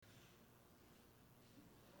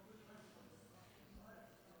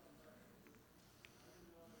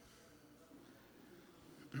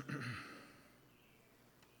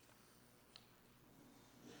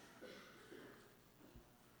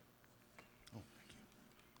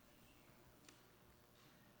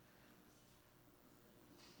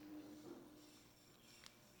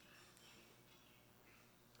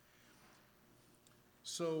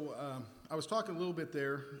I was talking a little bit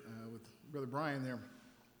there with Brother Brian there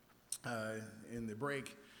in the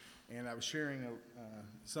break, and I was sharing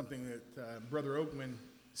something that Brother Oakman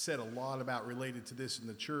said a lot about related to this in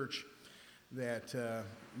the church, that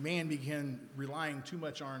man began relying too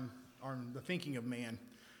much on the thinking of man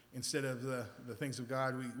instead of the things of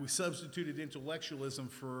God. We substituted intellectualism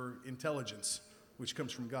for intelligence, which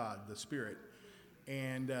comes from God, the Spirit.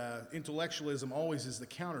 And intellectualism always is the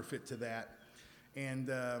counterfeit to that.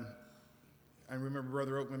 And I remember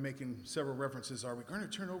Brother Oakman making several references. Are we going to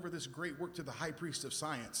turn over this great work to the high priest of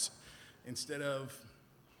science instead of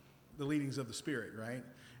the leadings of the Spirit, right?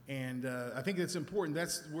 And I think it's important.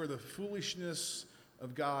 That's where the foolishness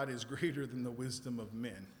of God is greater than the wisdom of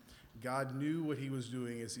men. God knew what he was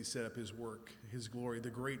doing as he set up his work, his glory, the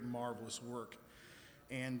great and marvelous work,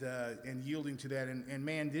 and yielding to that. And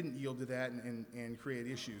man didn't yield to that and create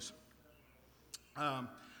issues.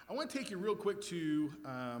 I want to take you real quick to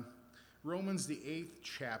Romans, the 8th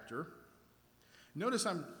chapter. Notice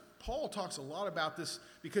Paul talks a lot about this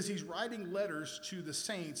because he's writing letters to the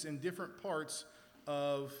saints in different parts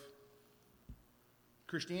of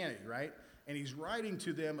Christianity, right? And he's writing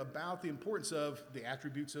to them about the importance of the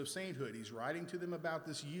attributes of sainthood. He's writing to them about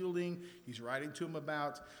this yielding. He's writing to them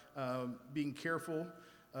about being careful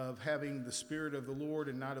of having the Spirit of the Lord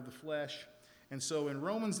and not of the flesh. And so in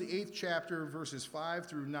Romans, the 8th chapter, verses 5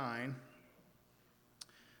 through 9,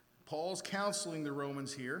 Paul's counseling the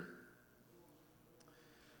Romans here.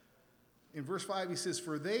 In verse 5, he says,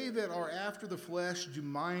 "For they that are after the flesh do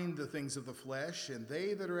mind the things of the flesh, and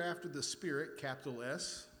they that are after the Spirit," capital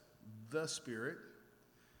S, the Spirit,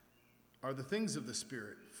 "are the things of the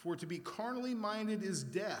Spirit. For to be carnally minded is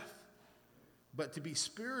death, but to be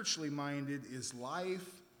spiritually minded is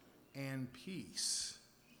life and peace.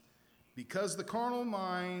 Because the carnal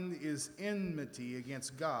mind is enmity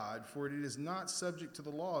against God, for it is not subject to the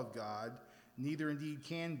law of God, neither indeed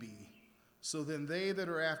can be. So then they that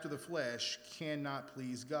are after the flesh cannot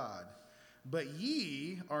please God. But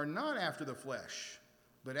ye are not after the flesh,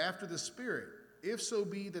 but after the Spirit, if so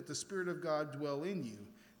be that the Spirit of God dwell in you.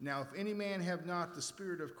 Now if any man have not the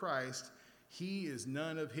Spirit of Christ, he is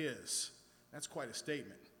none of his." That's quite a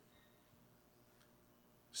statement.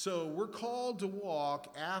 So we're called to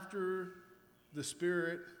walk after the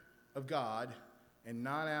Spirit of God and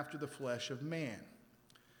not after the flesh of man.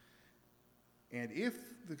 And if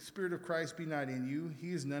the Spirit of Christ be not in you,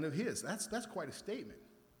 he is none of his. That's quite a statement.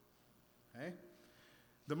 Okay?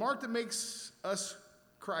 The mark that makes us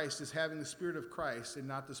Christ is having the Spirit of Christ and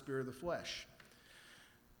not the spirit of the flesh.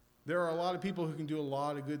 There are a lot of people who can do a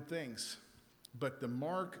lot of good things, but the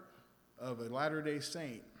mark of a Latter-day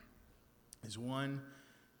Saint is one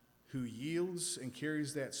who yields and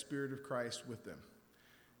carries that Spirit of Christ with them.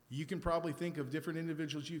 You can probably think of different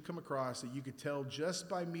individuals you come across that you could tell just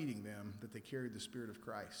by meeting them that they carried the Spirit of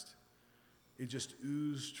Christ. It just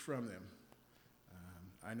oozed from them.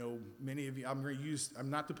 I know many of you, I'm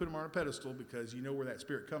not to put them on a pedestal because you know where that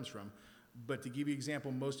Spirit comes from, but to give you an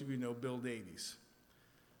example, most of you know Bill Davies.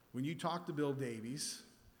 When you talk to Bill Davies,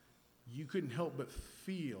 you couldn't help but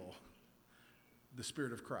feel the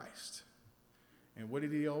Spirit of Christ. And what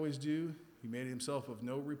did he always do? He made himself of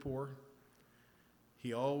no rapport.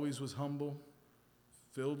 He always was humble,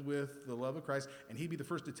 filled with the love of Christ, and he'd be the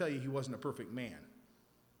first to tell you he wasn't a perfect man.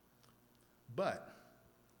 But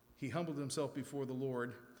he humbled himself before the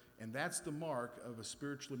Lord, and that's the mark of a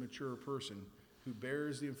spiritually mature person who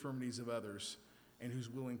bears the infirmities of others and who's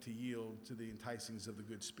willing to yield to the enticings of the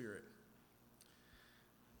good Spirit.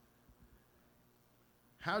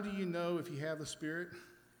 How do you know if you have the Spirit?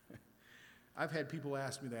 I've had people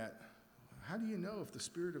ask me that. How do you know if the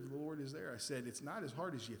Spirit of the Lord is there? I said, it's not as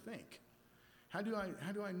hard as you think. How do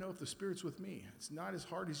I know if the Spirit's with me? It's not as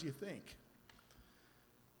hard as you think.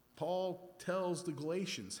 Paul tells the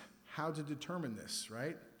Galatians how to determine this,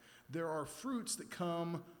 right? There are fruits that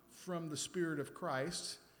come from the Spirit of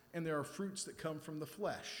Christ, and there are fruits that come from the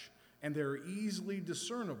flesh, and they're easily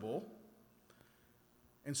discernible.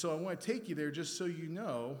 And so I want to take you there just so you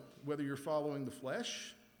know whether you're following the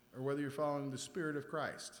flesh or whether you're following the Spirit of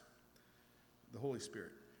Christ, the Holy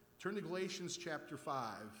Spirit. Turn to Galatians chapter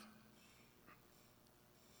 5.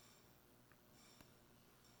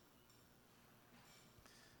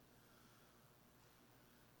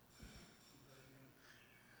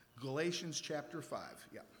 Galatians chapter 5,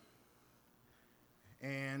 yeah.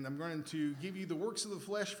 And I'm going to give you the works of the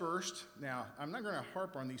flesh first. Now, I'm not going to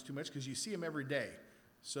harp on these too much because you see them every day.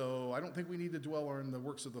 So I don't think we need to dwell on the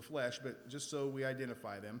works of the flesh, but just so we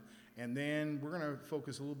identify them. And then we're going to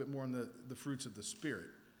focus a little bit more on the fruits of the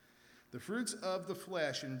Spirit. The fruits of the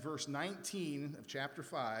flesh in verse 19 of chapter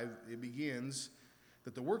 5, it begins,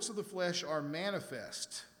 that the works of the flesh are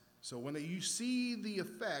manifest. So when you see the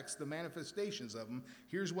effects, the manifestations of them,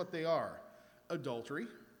 here's what they are: adultery,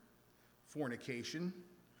 fornication,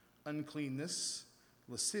 uncleanness,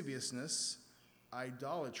 lasciviousness,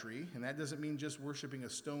 idolatry. And that doesn't mean just worshiping a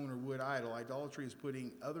stone or wood idol. Idolatry is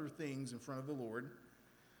putting other things in front of the Lord.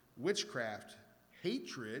 Witchcraft,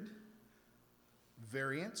 hatred,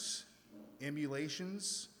 variance,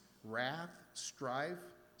 emulations, wrath, strife,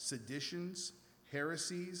 seditions,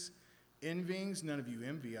 heresies, envyings. None of you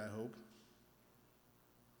envy, I hope.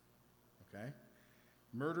 Okay?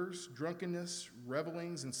 Murders, drunkenness,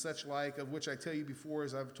 revelings, and such like, of which I tell you before,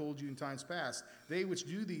 as I've told you in times past, they which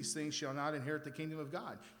do these things shall not inherit the kingdom of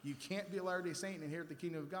God. You can't be a Latter-day Saint and inherit the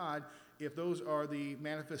kingdom of God if those are the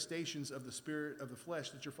manifestations of the spirit of the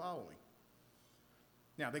flesh that you're following.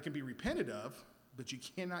 Now, they can be repented of, but you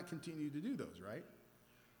cannot continue to do those, right?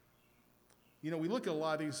 You know, we look at a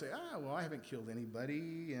lot of these and say, well, I haven't killed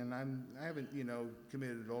anybody, and I haven't,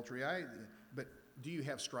 committed adultery. But do you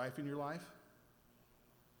have strife in your life?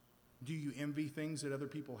 Do you envy things that other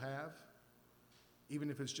people have? Even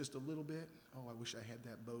if it's just a little bit? Oh, I wish I had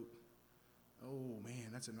that boat. Oh, man,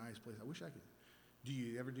 that's a nice place. I wish I could. Do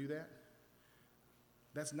you ever do that?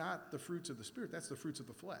 That's not the fruits of the Spirit. That's the fruits of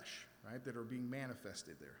the flesh, right, that are being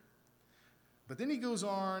manifested there. But then he goes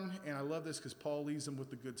on, and I love this because Paul leaves them with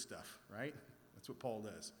the good stuff, right? That's what Paul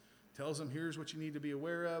does. Tells them, here's what you need to be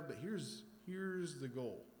aware of, but here's the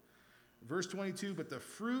goal. Verse 22, but the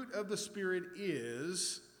fruit of the Spirit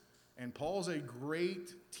is, and Paul's a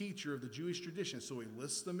great teacher of the Jewish tradition, so he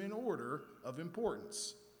lists them in order of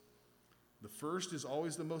importance. The first is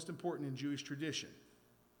always the most important in Jewish tradition,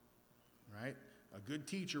 right? A good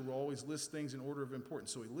teacher will always list things in order of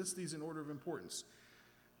importance. So he lists these in order of importance.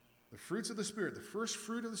 The fruits of the Spirit. The first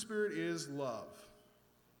fruit of the Spirit is love.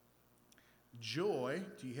 Joy.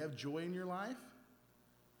 Do you have joy in your life?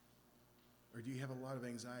 Or do you have a lot of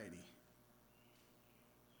anxiety?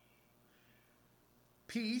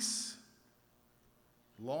 Peace.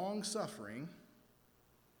 Long-suffering.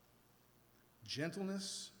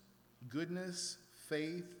 Gentleness. Goodness.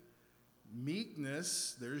 Faith.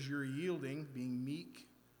 Meekness, there's your yielding, being meek.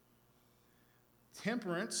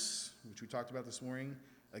 Temperance, which we talked about this morning,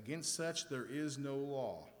 against such there is no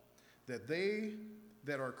law. That they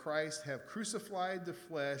that are Christ have crucified the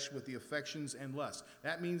flesh with the affections and lusts.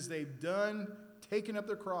 That means they've taken up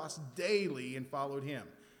their cross daily and followed him.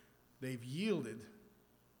 They've yielded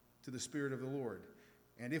to the Spirit of the Lord.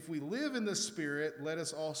 And if we live in the Spirit, let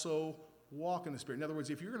us also walk in the Spirit. In other words,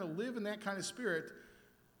 if you're going to live in that kind of Spirit,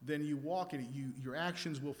 then you walk in it. Your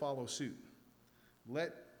actions will follow suit.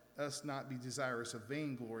 Let us not be desirous of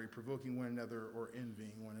vainglory, provoking one another, or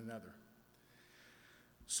envying one another.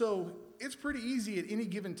 So it's pretty easy at any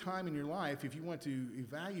given time in your life, if you want to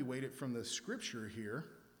evaluate it from the scripture here,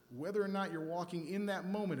 whether or not you're walking in that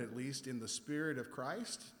moment, at least, in the Spirit of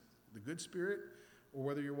Christ, the good Spirit, or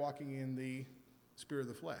whether you're walking in the spirit of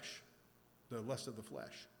the flesh, the lust of the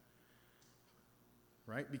flesh.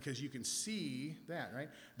 Right? Because you can see that, right?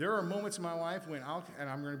 There are moments in my life when and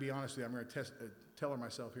I'm going to be honest with you, I'm going to tell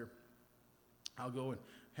myself here, I'll go and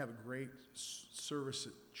have a great service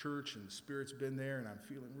at church, and the Spirit's been there, and I'm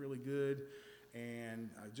feeling really good, and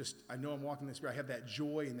I know I'm walking in the Spirit. I have that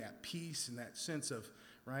joy and that peace and that sense of,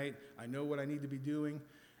 right, I know what I need to be doing,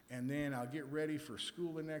 and then I'll get ready for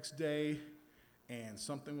school the next day, and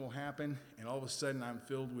something will happen, and all of a sudden I'm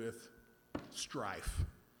filled with strife.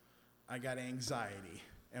 I got anxiety.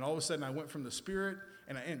 And all of a sudden I went from the Spirit,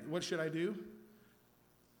 and what should I do?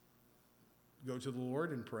 Go to the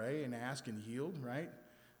Lord and pray and ask and yield, right?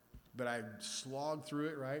 But I slogged through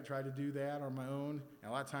it, right? Tried to do that on my own. And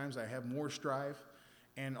a lot of times I have more strife.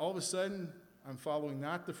 And all of a sudden I'm following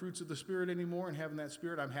not the fruits of the Spirit anymore and having that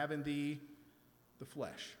Spirit. I'm having the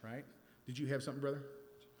flesh, right? Did you have something, brother?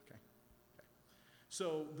 Okay.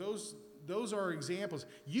 So those are examples.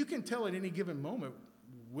 You can tell at any given moment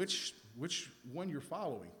which one you're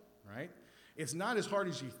following, right? It's not as hard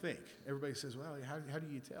as you think. Everybody says, well, how do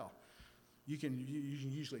you tell? You can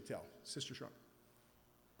usually tell. Sister Shrunk.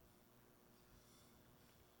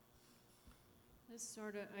 This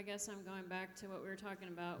sort of, I guess I'm going back to what we were talking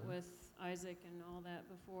about with Isaac and all that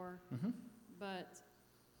before. Mm-hmm. But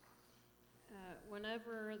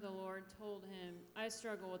whenever the Lord told him, I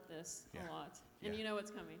struggle with this a lot. And you know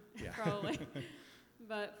what's coming, probably.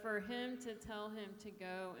 But for him to tell him to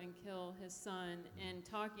go and kill his son, and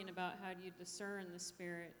talking about how do you discern the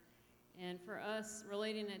Spirit, and for us,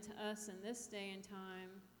 relating it to us in this day and time,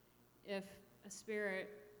 if a spirit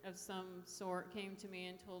of some sort came to me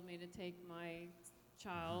and told me to take my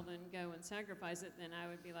child and go and sacrifice it, then I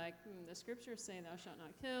would be like, the scriptures say thou shalt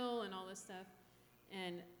not kill and all this stuff.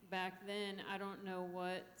 And back then, I don't know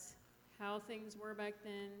how things were back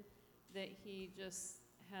then, that he just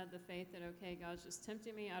had the faith that, okay, God's just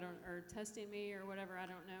tempting me, or testing me or whatever, I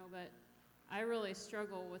don't know. But I really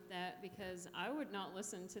struggle with that, because I would not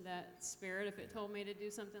listen to that spirit if it told me to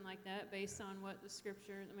do something like that based on what the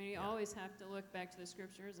scripture, I mean, you always have to look back to the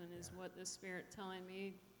scriptures, and is what the spirit telling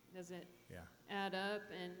me, does it add up?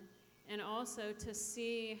 And also to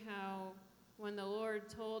see how when the Lord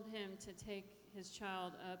told him to take his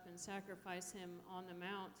child up and sacrifice him on the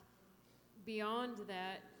mount, beyond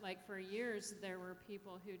that, like for years, there were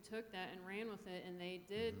people who took that and ran with it, and they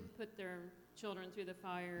did put their children through the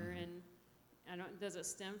fire. And does it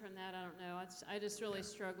stem from that? I don't know. I just really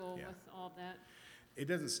struggle with all of that. It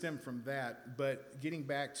doesn't stem from that, but getting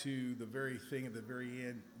back to the very thing at the very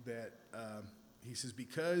end that he says,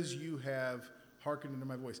 because you have hearkened unto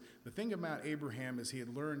my voice. The thing about Abraham is he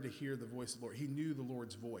had learned to hear the voice of the Lord. He knew the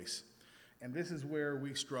Lord's voice. And this is where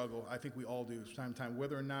we struggle. I think we all do from time to time,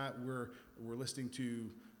 whether or not we're listening to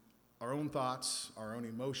our own thoughts, our own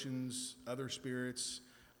emotions, other spirits,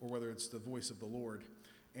 or whether it's the voice of the Lord.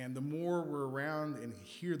 And the more we're around and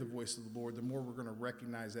hear the voice of the Lord, the more we're going to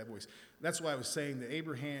recognize that voice. That's why I was saying that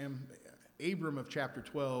Abram of chapter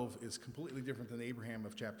 12 is completely different than Abraham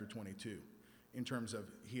of chapter 22 in terms of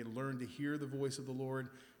he had learned to hear the voice of the Lord.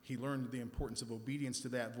 He learned the importance of obedience to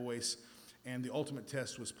that voice, and the ultimate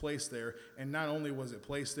test was placed there. And not only was it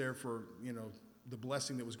placed there for, the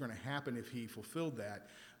blessing that was going to happen if he fulfilled that,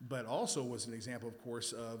 but also was an example, of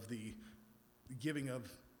course, of the giving of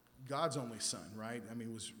God's only son, right? I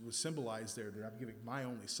mean, was symbolized there that I'm giving my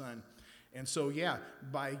only son. And so,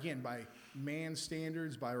 by man's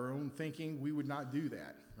standards, by our own thinking, we would not do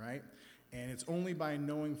that, right? And it's only by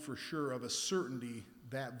knowing for sure of a certainty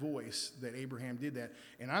that voice that Abraham did that.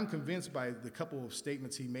 And I'm convinced by the couple of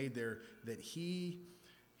statements he made there that he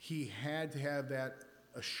had to have that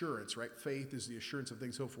assurance, right? Faith is the assurance of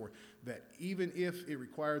things hoped for, that even if it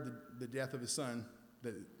required the death of his son,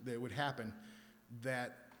 that it would happen,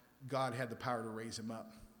 that God had the power to raise him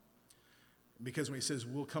up. Because when he says,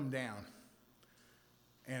 we'll come down,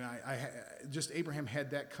 and just Abraham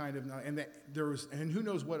had that kind of, and who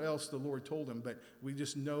knows what else the Lord told him, but we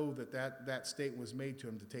just know that statement was made to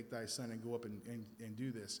him to take thy son and go up and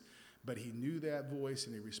do this. But he knew that voice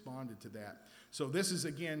and he responded to that. So this is,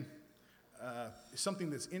 again,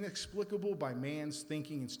 something that's inexplicable by man's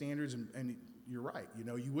thinking and standards, and you're right.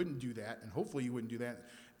 You wouldn't do that, and hopefully you wouldn't do that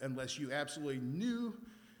unless you absolutely knew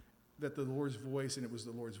that the Lord's voice, and it was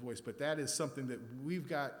the Lord's voice. But that is something that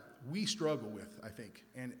we struggle with, I think.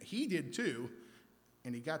 And he did too,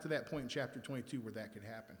 and he got to that point in chapter 22 where that could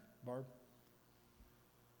happen. Barb?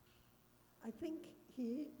 I think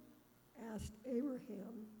he asked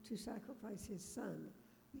Abraham to sacrifice his son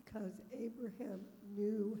because Abraham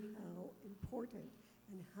knew how important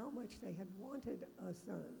and how much they had wanted a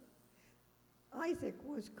son. Isaac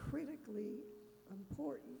was critically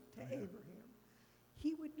important to Abraham.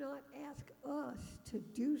 He would not ask us to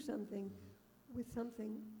do something with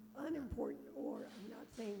something unimportant, or I'm not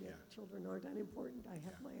saying that children aren't unimportant, I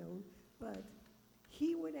have my own, but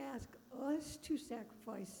he would ask us to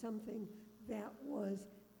sacrifice something that was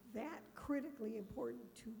that critically important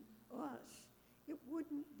to us. It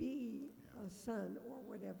wouldn't be a son or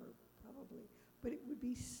whatever, probably, but it would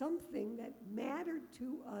be something that mattered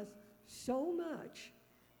to us so much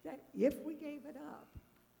that if we gave it up,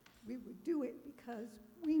 we would do it because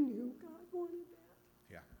we knew God wanted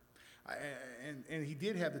that. Yeah. And he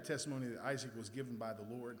did have the testimony that Isaac was given by the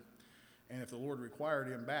Lord. And if the Lord required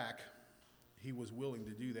him back, he was willing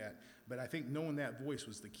to do that. But I think knowing that voice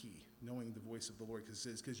was the key, knowing the voice of the Lord. Because it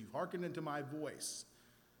says, because you've hearkened unto my voice,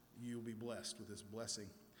 you'll be blessed with this blessing.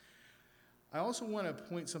 I also want to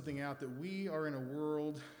point something out, that we are in a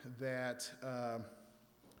world that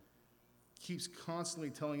keeps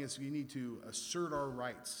constantly telling us we need to assert our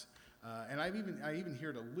rights. And I even hear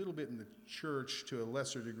it a little bit in the church to a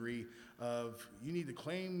lesser degree of you need to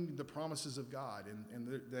claim the promises of God,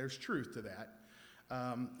 and there's truth to that.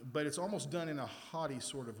 But it's almost done in a haughty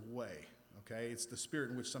sort of way, okay? It's the spirit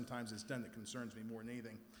in which sometimes it's done that concerns me more than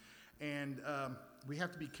anything. And we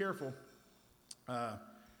have to be careful.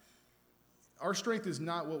 Our strength is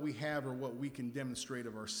not what we have or what we can demonstrate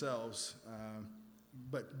of ourselves,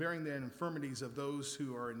 but bearing the infirmities of those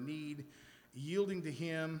who are in need, yielding to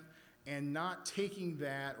him, and not taking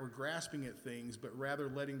that or grasping at things, but rather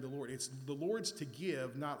letting the Lord. It's the Lord's to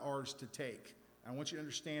give, not ours to take. I want you to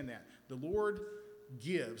understand that. The Lord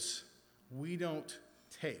gives, we don't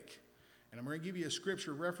take. And I'm going to give you a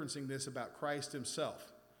scripture referencing this about Christ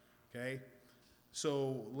himself. Okay?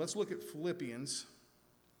 So let's look at Philippians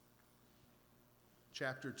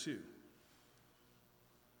chapter 2.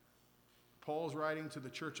 Paul's writing to the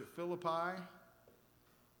church at Philippi.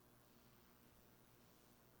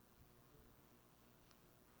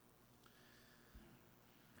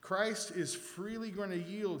 Christ is freely going to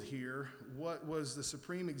yield here what was the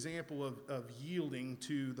supreme example of yielding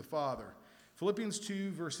to the Father. Philippians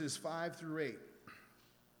 2, verses 5 through 8.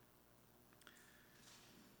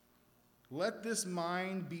 Let this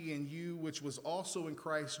mind be in you, which was also in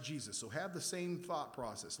Christ Jesus. So have the same thought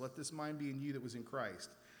process. Let this mind be in you that was in Christ,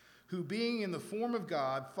 who being in the form of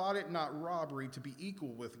God, thought it not robbery to be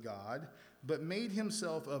equal with God, but made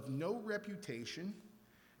himself of no reputation,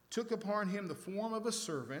 took upon him the form of a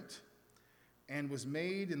servant, and was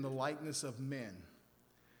made in the likeness of men.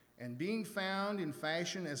 And being found in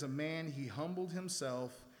fashion as a man, he humbled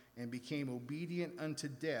himself and became obedient unto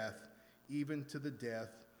death, even to the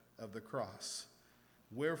death of the cross.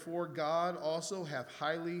 Wherefore God also hath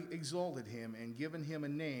highly exalted him, and given him a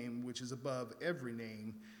name which is above every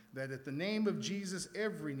name, that at the name of Jesus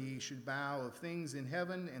every knee should bow, of things in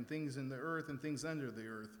heaven and things in the earth and things under the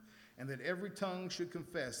earth, and that every tongue should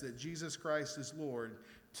confess that Jesus Christ is Lord,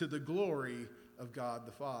 to the glory of God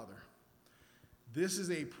the Father. This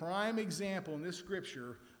is a prime example in this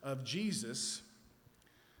scripture of Jesus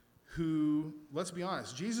who, let's be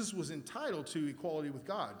honest, Jesus was entitled to equality with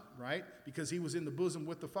God, right? Because he was in the bosom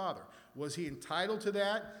with the Father. Was he entitled to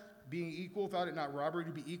that, being equal, thought it not robbery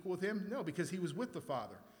to be equal with him? No, because he was with the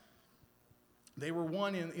Father. They were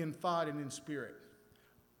one in thought and in spirit.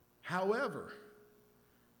 However,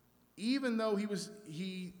 even though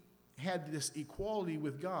he had this equality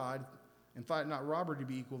with God and thought it not robbery to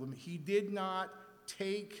be equal with him, he did not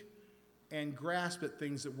take and grasp at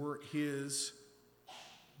things that were his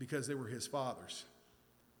because they were his Father's.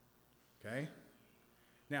 Okay?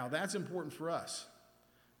 Now, that's important for us.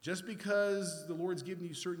 Just because the Lord's given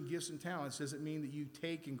you certain gifts and talents doesn't mean that you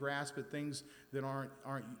take and grasp at things that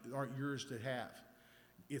aren't yours to have.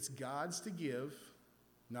 It's God's to give,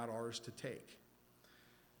 not ours to take.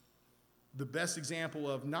 The best example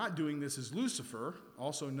of not doing this is Lucifer,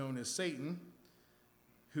 also known as Satan,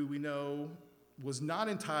 who we know was not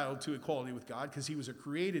entitled to equality with God because he was a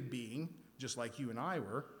created being, just like you and I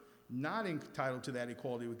were, not entitled to that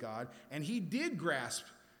equality with God. And he did grasp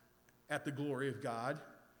at the glory of God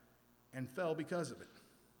and fell because of it.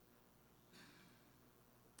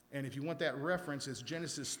 And if you want that reference, it's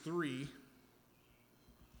Genesis 3,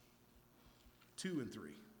 2 and 3.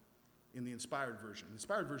 In the inspired version. The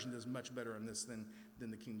inspired version does much better on this than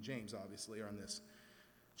the King James, obviously, on this.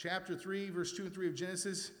 Chapter 3, verse 2 and 3 of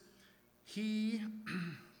Genesis, he,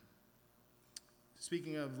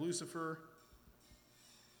 speaking of Lucifer,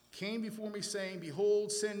 came before me saying,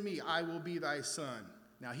 behold, send me, I will be thy son.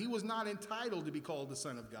 Now, he was not entitled to be called the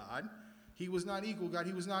Son of God. He was not equal God.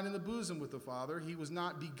 He was not in the bosom with the Father. He was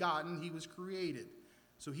not begotten. He was created.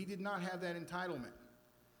 So he did not have that entitlement.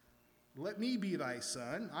 Let me be thy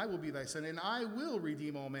son, I will be thy son, and I will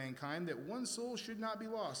redeem all mankind, that one soul should not be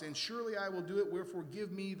lost. And surely I will do it, wherefore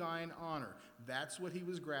give me thine honor. That's what he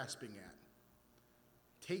was grasping at.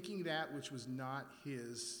 Taking that which was not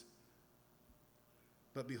his.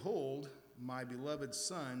 But behold, my beloved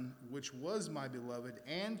son, which was my beloved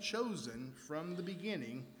and chosen from the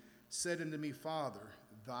beginning, said unto me, Father,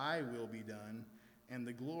 thy will be done, and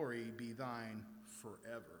the glory be thine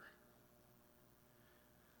forever.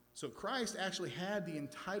 So Christ actually had the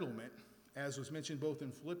entitlement, as was mentioned both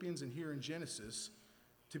in Philippians and here in Genesis,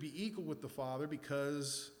 to be equal with the Father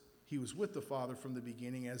because he was with the Father from the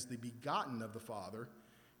beginning as the begotten of the Father,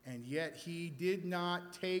 and yet he did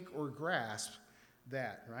not take or grasp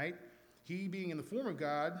that, right? He being in the form of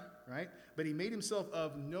God, right? But he made himself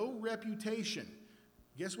of no reputation.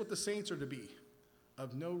 Guess what the saints are to be?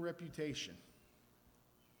 Of no reputation.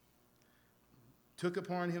 Took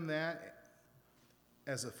upon him that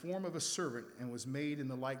as a form of a servant and was made in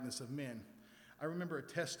the likeness of men. I remember a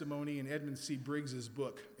testimony in Edmund C. Briggs's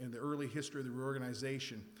book in the early history of the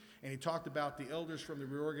reorganization, and he talked about the elders from the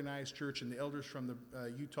reorganized church and the elders from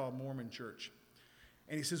the Utah Mormon church.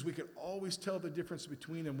 And he says we could always tell the difference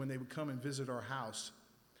between them when they would come and visit our house.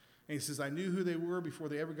 And he says, I knew who they were before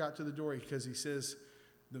they ever got to the door, because he says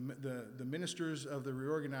the ministers of the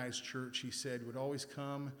reorganized church, he said, would always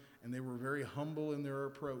come, and they were very humble in their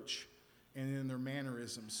approach and in their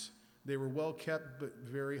mannerisms. They were well kept, but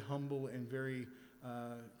very humble and very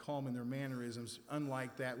calm in their mannerisms,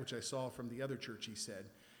 unlike that which I saw from the other church, he said.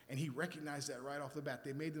 And he recognized that right off the bat.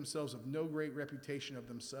 They made themselves of no great reputation of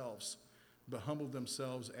themselves, but humbled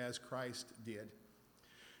themselves as Christ did.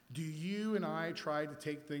 Do you and I try to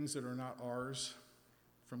take things that are not ours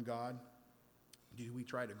from God? Do we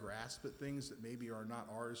try to grasp at things that maybe are not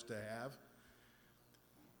ours to have?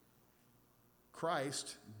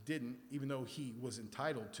 Christ didn't, even though he was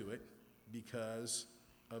entitled to it, because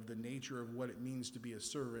of the nature of what it means to be a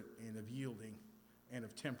servant and of yielding and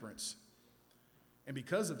of temperance. And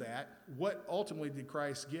because of that, what ultimately did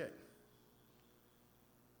Christ get?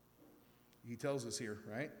 He tells us here,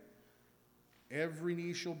 right? Every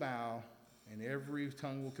knee shall bow and every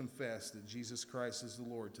tongue will confess that Jesus Christ is the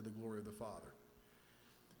Lord, to the glory of the Father.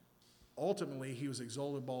 Ultimately, he was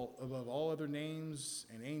exalted above all other names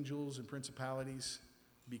and angels and principalities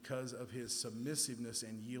because of his submissiveness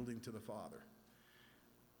and yielding to the Father.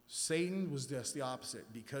 Satan was just the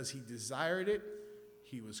opposite. Because he desired it,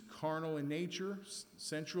 he was carnal in nature,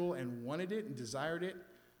 sensual, and wanted it and desired it.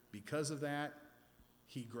 Because of that,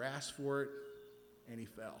 he grasped for it and he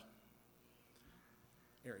fell.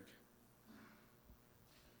 Eric.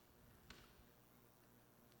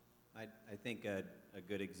 I think a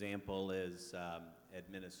good example is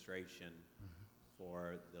administration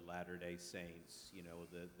for the Latter-day Saints. You know,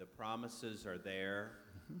 the promises are there,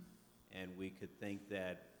 and we could think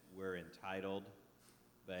that we're entitled,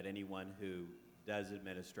 but anyone who does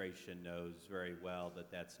administration knows very well that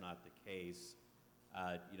that's not the case.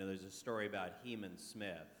 You know, there's a story about Heman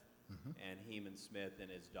Smith, and Heman Smith and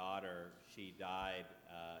his daughter, she died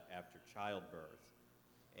after childbirth.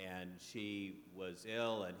 And she was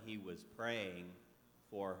ill, and he was praying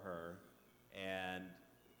for her, and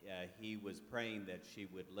he was praying that she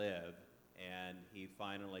would live, and he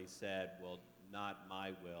finally said, well, not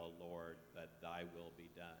my will, Lord, but thy will be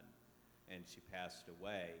done. And she passed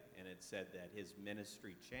away, and it said that his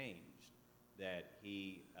ministry changed, that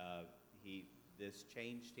this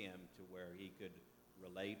changed him to where he could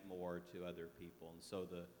relate more to other people. And so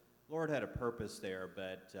the Lord had a purpose there,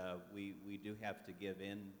 but we do have to give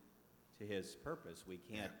in to his purpose. We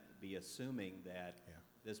can't be assuming that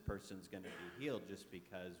this person's going to be healed just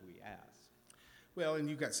because we ask. Well, and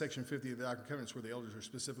you've got Section 50 of the Doctrine and Covenants where the elders are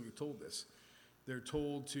specifically told this. They're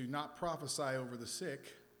told to not prophesy over the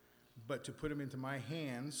sick, but to put them into my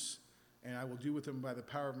hands, and I will do with them by the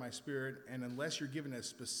power of my Spirit. And unless you're given a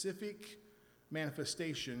specific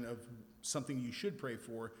manifestation of something you should pray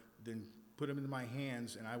for, then put them into my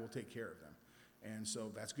hands, and I will take care of them. And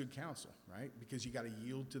so that's good counsel, right? Because you got to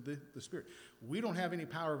yield to the Spirit. We don't have any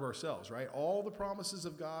power of ourselves, right? All the promises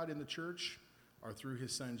of God in the church are through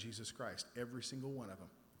his Son, Jesus Christ, every single one of them.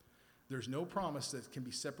 There's no promise that can be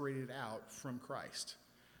separated out from Christ.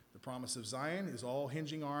 The promise of Zion is all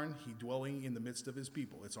hinging on he dwelling in the midst of his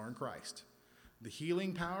people. It's on Christ. The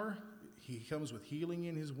healing power, he comes with healing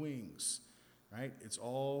in his wings, right? It's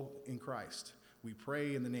all in Christ. We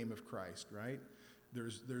pray in the name of Christ, right?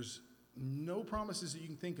 There's no promises that you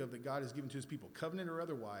can think of that God has given to his people, covenant or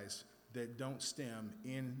otherwise, that don't stem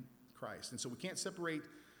in Christ. And so we can't separate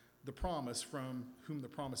the promise from whom the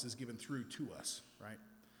promise is given through to us, right?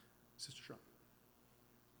 Sister Trump.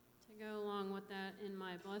 To go along with that, in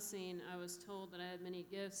my blessing, I was told that I had many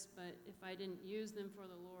gifts, but if I didn't use them for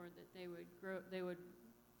the Lord, that they would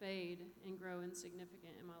fade and grow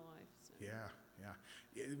insignificant in my life. So. Yeah.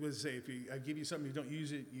 It was if I give you something, you don't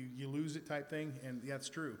use it, you lose it type thing, and that's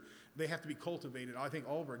true. They have to be cultivated. I think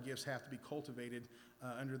all of our gifts have to be cultivated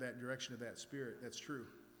under that direction of that Spirit. That's true.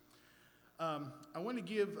 I want to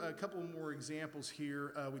give a couple more examples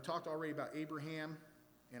here. We talked already about Abraham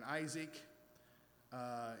and Isaac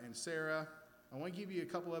and Sarah. I want to give you a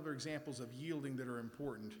couple other examples of yielding that are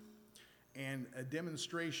important, and a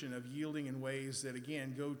demonstration of yielding in ways that,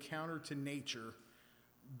 again, go counter to nature,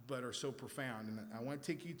 but are so profound. And I want to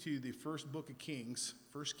take you to the first book of Kings,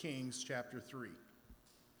 1 Kings chapter 3.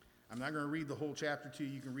 I'm not going to read the whole chapter to you.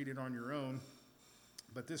 You can read it on your own.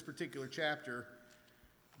 But this particular chapter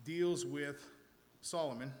deals with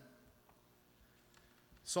Solomon.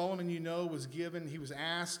 Solomon, you know, he was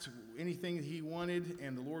asked anything that he wanted,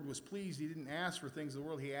 and the Lord was pleased. He didn't ask for things of the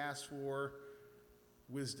world. He asked for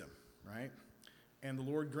wisdom, right? And the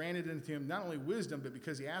Lord granted unto him not only wisdom, but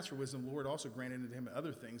because he asked for wisdom, the Lord also granted unto him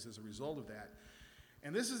other things as a result of that.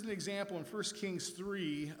 And this is an example in 1 Kings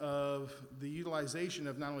 3 of the utilization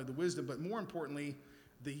of not only the wisdom, but more importantly,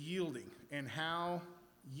 the yielding, and how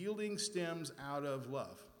yielding stems out of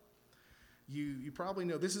love. You probably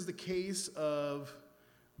know this is the case of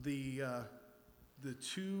the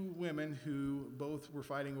two women who both were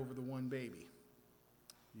fighting over the one baby.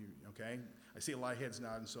 Okay? I see a lot of heads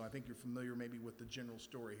nodding, so I think you're familiar maybe with the general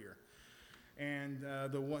story here. And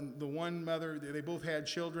the one mother, they both had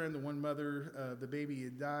children. The one mother, the baby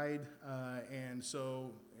had died, and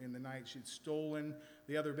so in the night she'd stolen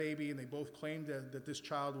the other baby, and they both claimed that this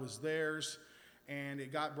child was theirs, and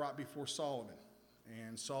it got brought before Solomon.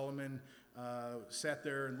 And Solomon sat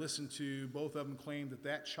there and listened to both of them claim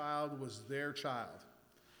that child was their child.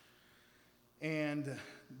 And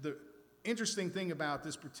the interesting thing about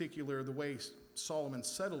this particular, the way Solomon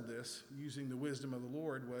settled this, using the wisdom of the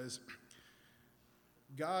Lord, was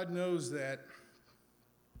God knows that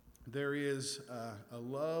there is a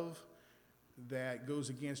love that goes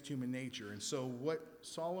against human nature. And so what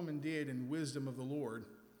Solomon did in wisdom of the Lord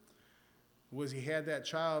was he had that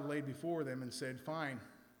child laid before them and said, fine,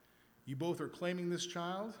 you both are claiming this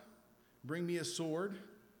child, bring me a sword,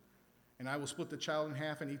 and I will split the child in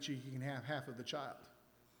half, and each of you can have half of the child.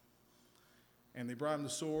 And they brought him the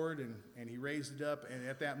sword, and he raised it up, and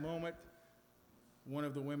at that moment, one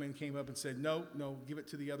of the women came up and said, no, give it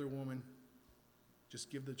to the other woman.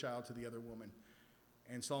 Just give the child to the other woman.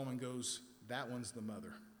 And Solomon goes, that one's the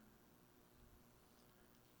mother.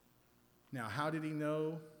 Now, how did he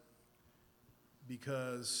know?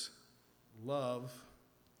 Because love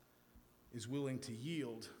is willing to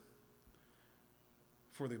yield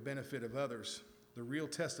for the benefit of others. The real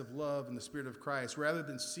test of love in the Spirit of Christ, rather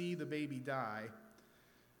than see the baby die,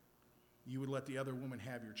 you would let the other woman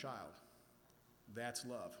have your child. That's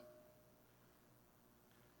love.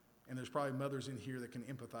 And there's probably mothers in here that can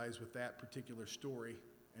empathize with that particular story,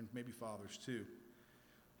 and maybe fathers too.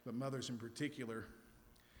 But mothers in particular,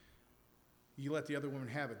 you let the other woman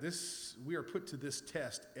have it. We are put to this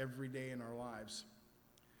test every day in our lives.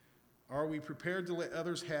 Are we prepared to let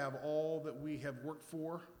others have all that we have worked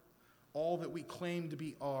for, all that we claim to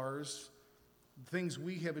be ours, the things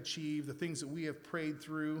we have achieved, the things that we have prayed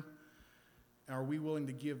through? Are we willing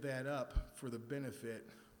to give that up for the benefit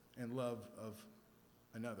and love of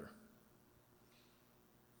another?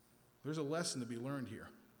 There's a lesson to be learned here,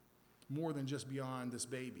 more than just beyond this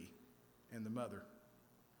baby and the mother.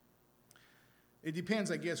 It depends,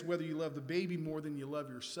 I guess, whether you love the baby more than you love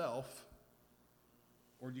yourself,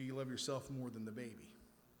 or do you love yourself more than the baby?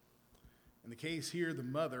 In the case here, the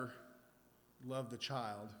mother loved the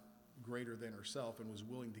child greater than herself and was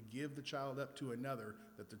willing to give the child up to another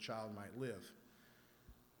that the child might live.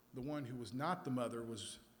 The one who was not the mother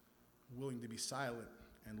was willing to be silent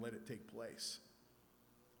and let it take place.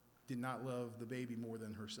 Did not love the baby more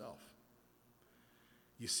than herself.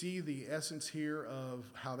 You see the essence here of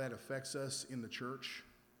how that affects us in the church?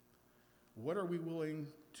 What are we willing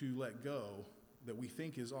to let go that we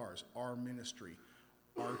think is ours? Our ministry,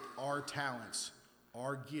 our talents,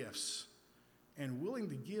 our gifts, and willing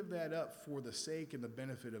to give that up for the sake and the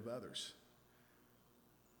benefit of others.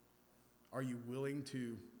 Are you willing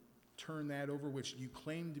to turn that over, which you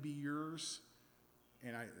claim to be yours?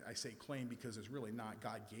 And I say claim because it's really not.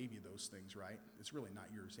 God gave you those things, right? It's really not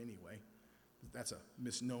yours anyway. That's a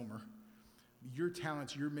misnomer. Your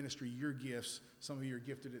talents, your ministry, your gifts, some of you are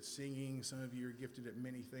gifted at singing, some of you are gifted at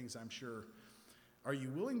many things, I'm sure. Are you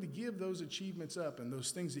willing to give those achievements up and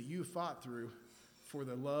those things that you fought through for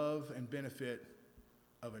the love and benefit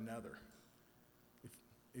of another?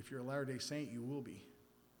 If you're a Latter-day Saint, you will be,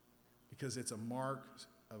 because it's a mark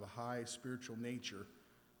of a high spiritual nature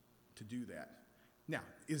to do that. Now,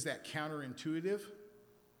 is that counterintuitive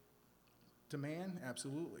to man?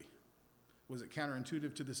 Absolutely. Was it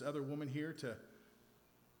counterintuitive to this other woman here to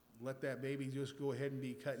let that baby just go ahead and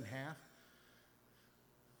be cut in half?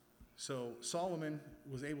 So Solomon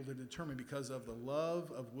was able to determine, because of the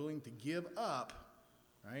love of willing to give up,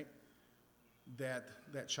 right, that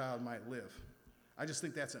that child might live. I just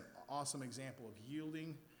think that's an awesome example of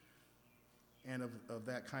yielding and of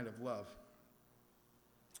that kind of love.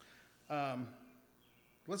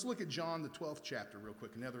 Let's look at John, the 12th chapter, real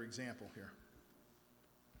quick, another example here.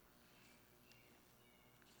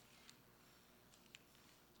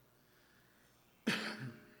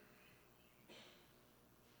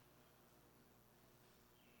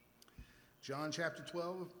 John chapter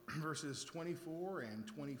 12, verses 24 and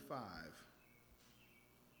 25.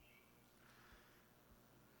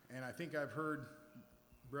 And I think I've heard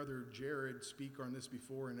Brother Jared speak on this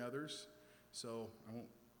before and others, so I won't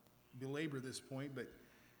belabor this point, but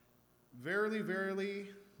verily, verily,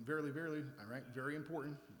 verily, verily, all right, very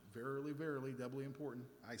important, verily, verily, doubly important,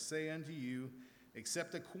 I say unto you,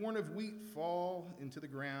 except a corn of wheat fall into the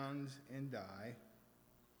ground and die,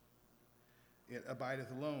 it abideth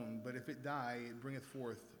alone, but if it die, it bringeth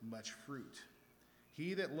forth much fruit.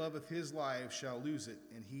 He that loveth his life shall lose it,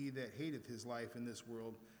 and he that hateth his life in this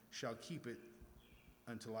world shall keep it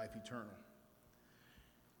unto life eternal.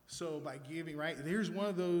 So by giving, right, here's one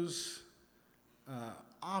of those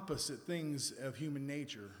opposite things of human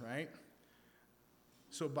nature, right?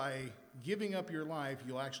 So by giving up your life,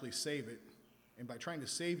 you'll actually save it, and by trying to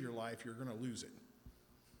save your life, you're going to lose it.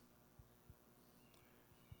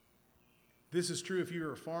 This is true if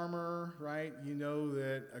you're a farmer, right? You know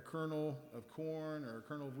that a kernel of corn or a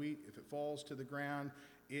kernel of wheat, if it falls to the ground,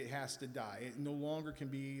 it has to die. It no longer can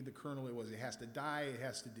be the kernel it was. It has to die. It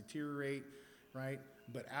has to deteriorate, right?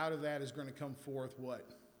 But out of that is going to come forth what?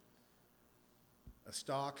 A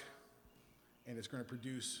stalk, and it's going to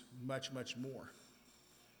produce much, much more.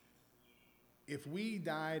 If we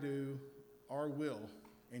die to our will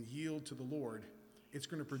and yield to the Lord, it's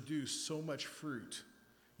going to produce so much fruit.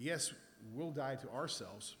 Yes, we'll die to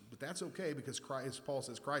ourselves, but that's okay because Christ, as Paul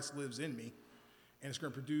says, Christ lives in me, and it's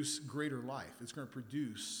going to produce greater life. It's going to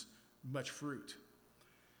produce much fruit.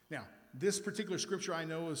 Now, this particular scripture I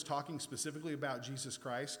know is talking specifically about Jesus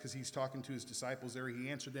Christ because he's talking to his disciples there. He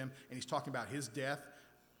answered them, and he's talking about his death,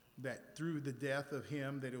 that through the death of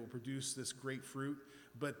him that it will produce this great fruit.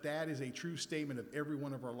 But that is a true statement of every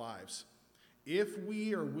one of our lives. If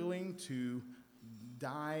we are willing to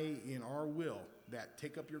die in our will, that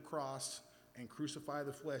take up your cross and crucify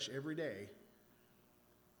the flesh every day,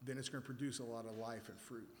 then it's going to produce a lot of life and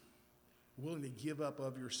fruit. Willing to give up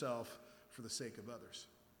of yourself for the sake of others.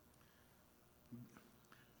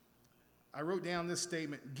 I wrote down this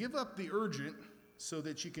statement: give up the urgent so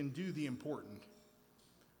that you can do the important.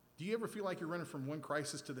 Do you ever feel like you're running from one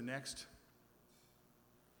crisis to the next?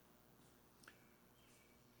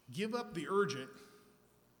 Give up the urgent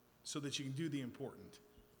so that you can do the important.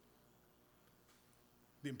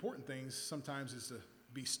 The important things sometimes is to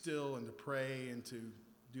be still and to pray and to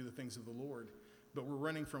do the things of the Lord. But we're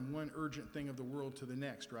running from one urgent thing of the world to the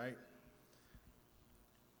next, right?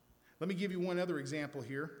 Let me give you one other example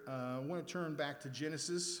here. I want to turn back to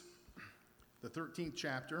Genesis, the 13th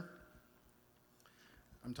chapter.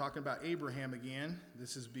 I'm talking about Abraham again.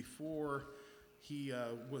 This is before he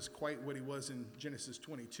was quite what he was in Genesis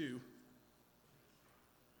 22.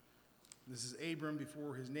 This is Abram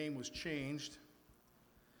before his name was changed.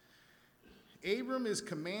 Abram is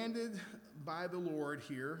commanded by the Lord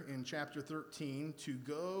here in chapter 13 to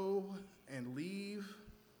go and leave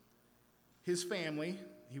his family.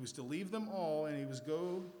 He was to leave them all, and he was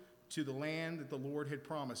go to the land that the Lord had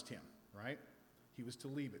promised him, right? He was to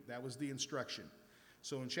leave it. That was the instruction.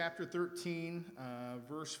 So in chapter 13,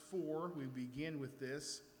 verse 4, we begin with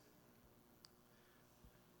this.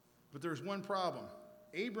 But there's one problem.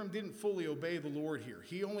 Abram didn't fully obey the Lord here.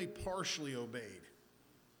 He only partially obeyed.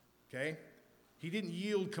 Okay? He didn't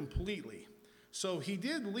yield completely. So he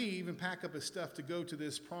did leave and pack up his stuff to go to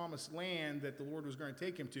this promised land that the Lord was going to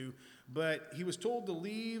take him to, but he was told to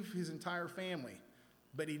leave his entire family,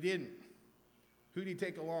 but he didn't. Who did he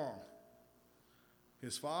take along?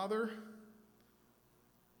 His father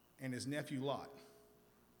and his nephew Lot.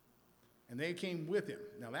 And they came with him.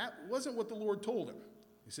 Now that wasn't what the Lord told him.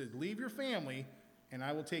 He said, leave your family and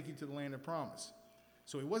I will take you to the land of promise.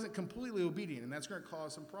 So he wasn't completely obedient, and that's going to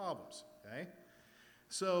cause some problems, okay?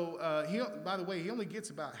 So, by the way, he only gets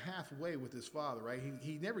about halfway with his father, right?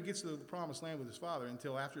 He never gets to the promised land with his father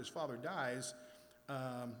until after his father dies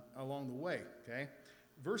along the way, okay?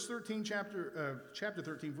 Verse 13, chapter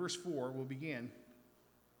 13, verse 4 will begin.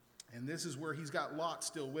 And this is where he's got Lot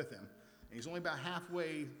still with him. And he's only about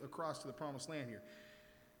halfway across to the promised land here.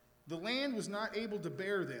 The land was not able to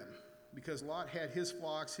bear them because Lot had his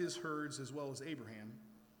flocks, his herds, as well as Abraham,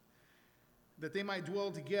 that they might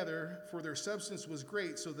dwell together, for their substance was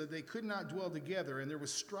great, so that they could not dwell together. And there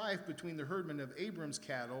was strife between the herdmen of Abram's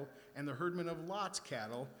cattle and the herdmen of Lot's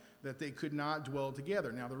cattle, that they could not dwell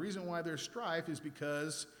together. Now, the reason why there's strife is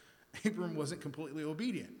because Abram wasn't completely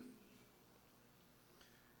obedient.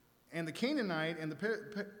 And the Canaanite and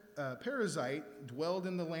the Perizzite dwelled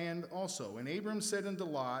in the land also. And Abram said unto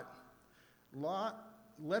Lot, Lot,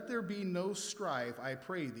 let there be no strife, I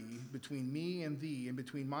pray thee, between me and thee, and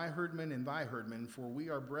between my herdmen and thy herdmen, for we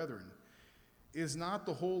are brethren. Is not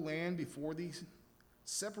the whole land before thee?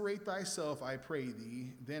 Separate thyself, I pray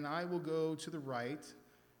thee, then I will go to the right.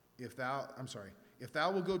 If thou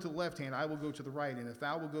will go to the left hand, I will go to the right, and if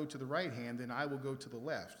thou will go to the right hand, then I will go to the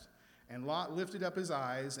left. And Lot lifted up his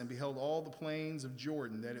eyes and beheld all the plains of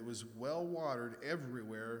Jordan, that it was well watered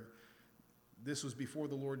everywhere. This was before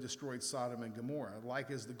the Lord destroyed Sodom and Gomorrah,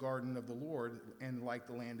 like as the garden of the Lord and like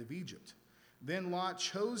the land of Egypt. Then Lot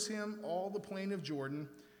chose him all the plain of Jordan,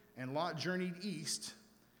 and Lot journeyed east,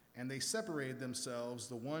 and they separated themselves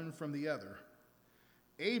the one from the other.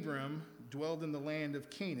 Abram dwelled in the land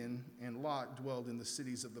of Canaan, and Lot dwelled in the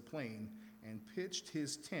cities of the plain, and pitched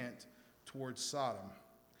his tent towards Sodom.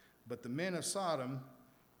 But the men of Sodom,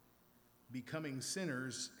 becoming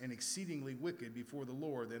sinners and exceedingly wicked before the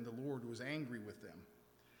Lord, and the Lord was angry with them.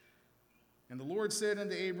 And the Lord said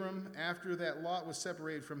unto Abram, after that Lot was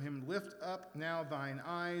separated from him, lift up now thine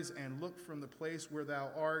eyes, and look from the place where thou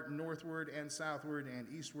art, northward and southward and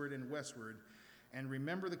eastward and westward, and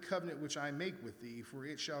remember the covenant which I make with thee, for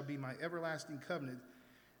it shall be my everlasting covenant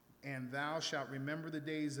And thou shalt remember the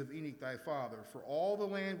days of Enoch thy father. For all the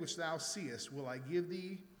land which thou seest will I give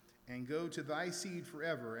thee, and go to thy seed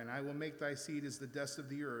forever. And I will make thy seed as the dust of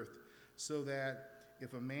the earth, so that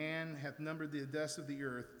if a man hath numbered the dust of the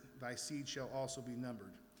earth, thy seed shall also be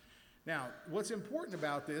numbered. Now, what's important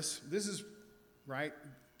about this is, right,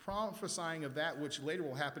 prophesying of that which later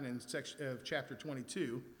will happen in chapter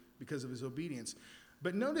 22 because of his obedience.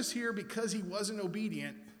 But notice here, because he wasn't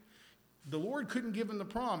obedient, the Lord couldn't give him the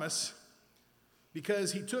promise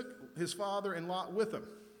because he took his father and Lot with him.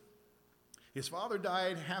 His father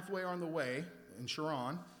died halfway on the way in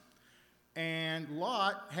Charan, and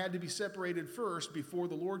Lot had to be separated first before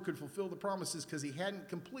the Lord could fulfill the promises because he hadn't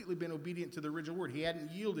completely been obedient to the original word. He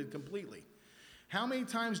hadn't yielded completely. How many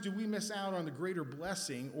times do we miss out on the greater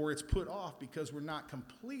blessing, or it's put off because we're not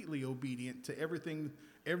completely obedient to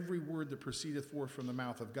every word that proceedeth forth from the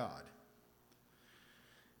mouth of God?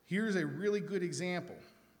 Here's a really good example.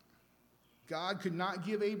 God could not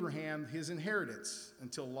give Abraham his inheritance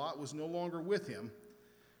until Lot was no longer with him.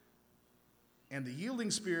 And the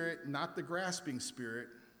yielding spirit, not the grasping spirit,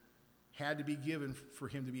 had to be given for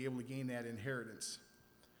him to be able to gain that inheritance.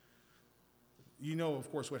 You know,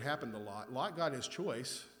 of course, what happened to Lot. Lot got his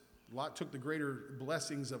choice. Lot took the greater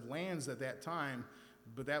blessings of lands at that time,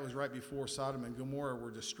 but that was right before Sodom and Gomorrah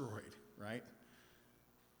were destroyed, right?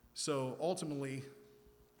 So ultimately,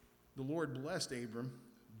 the Lord blessed Abram,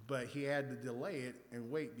 but he had to delay it and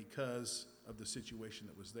wait because of the situation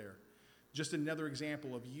that was there. Just another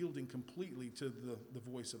example of yielding completely to the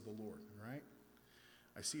voice of the Lord, right?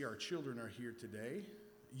 I see our children are here today.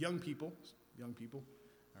 Young people,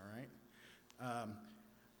 all right? I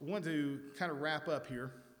want to kind of wrap up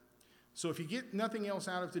here. So if you get nothing else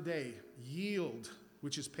out of today, yield,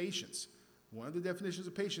 which is patience. One of the definitions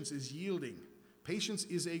of patience is yielding. Patience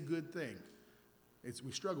is a good thing.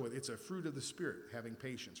 We struggle with it. It's a fruit of the Spirit, having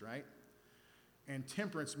patience, right? And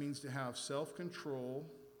temperance means to have self-control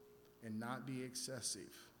and not be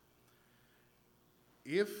excessive.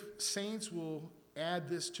 If saints will add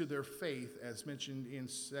this to their faith, as mentioned in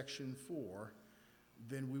section 4,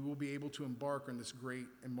 then we will be able to embark on this great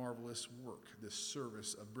and marvelous work, this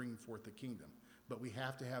service of bringing forth the kingdom. But we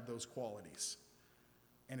have to have those qualities.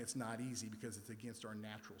 And it's not easy because it's against our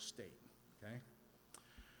natural state, okay?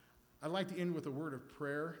 I'd like to end with a word of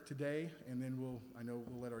prayer today, and then we'll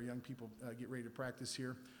let our young people get ready to practice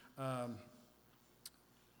here.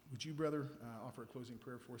 Would you, brother, offer a closing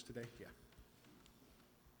prayer for us today? Yeah.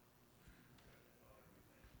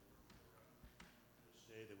 This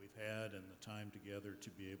day that we've had and the time together to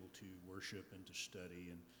be able to worship and to study,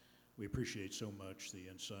 and we appreciate so much the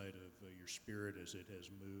insight of your Spirit as it has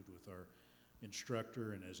moved with our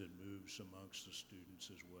instructor and as it moves amongst the students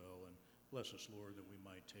as well. And bless us, Lord, that we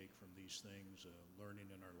might take from these things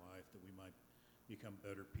learning in our life, that we might become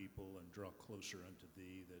better people and draw closer unto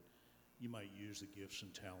Thee, that You might use the gifts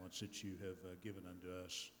and talents that You have given unto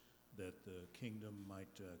us, that the kingdom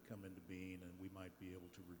might come into being and we might be able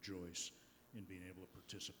to rejoice in being able to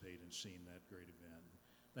participate in seeing that great event.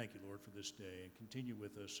 Thank You, Lord, for this day, and continue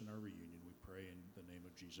with us in our reunion. We pray in the name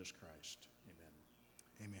of Jesus Christ. Amen.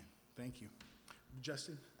 Amen. Thank you.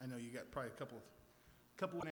 Justin, I know you got probably a couple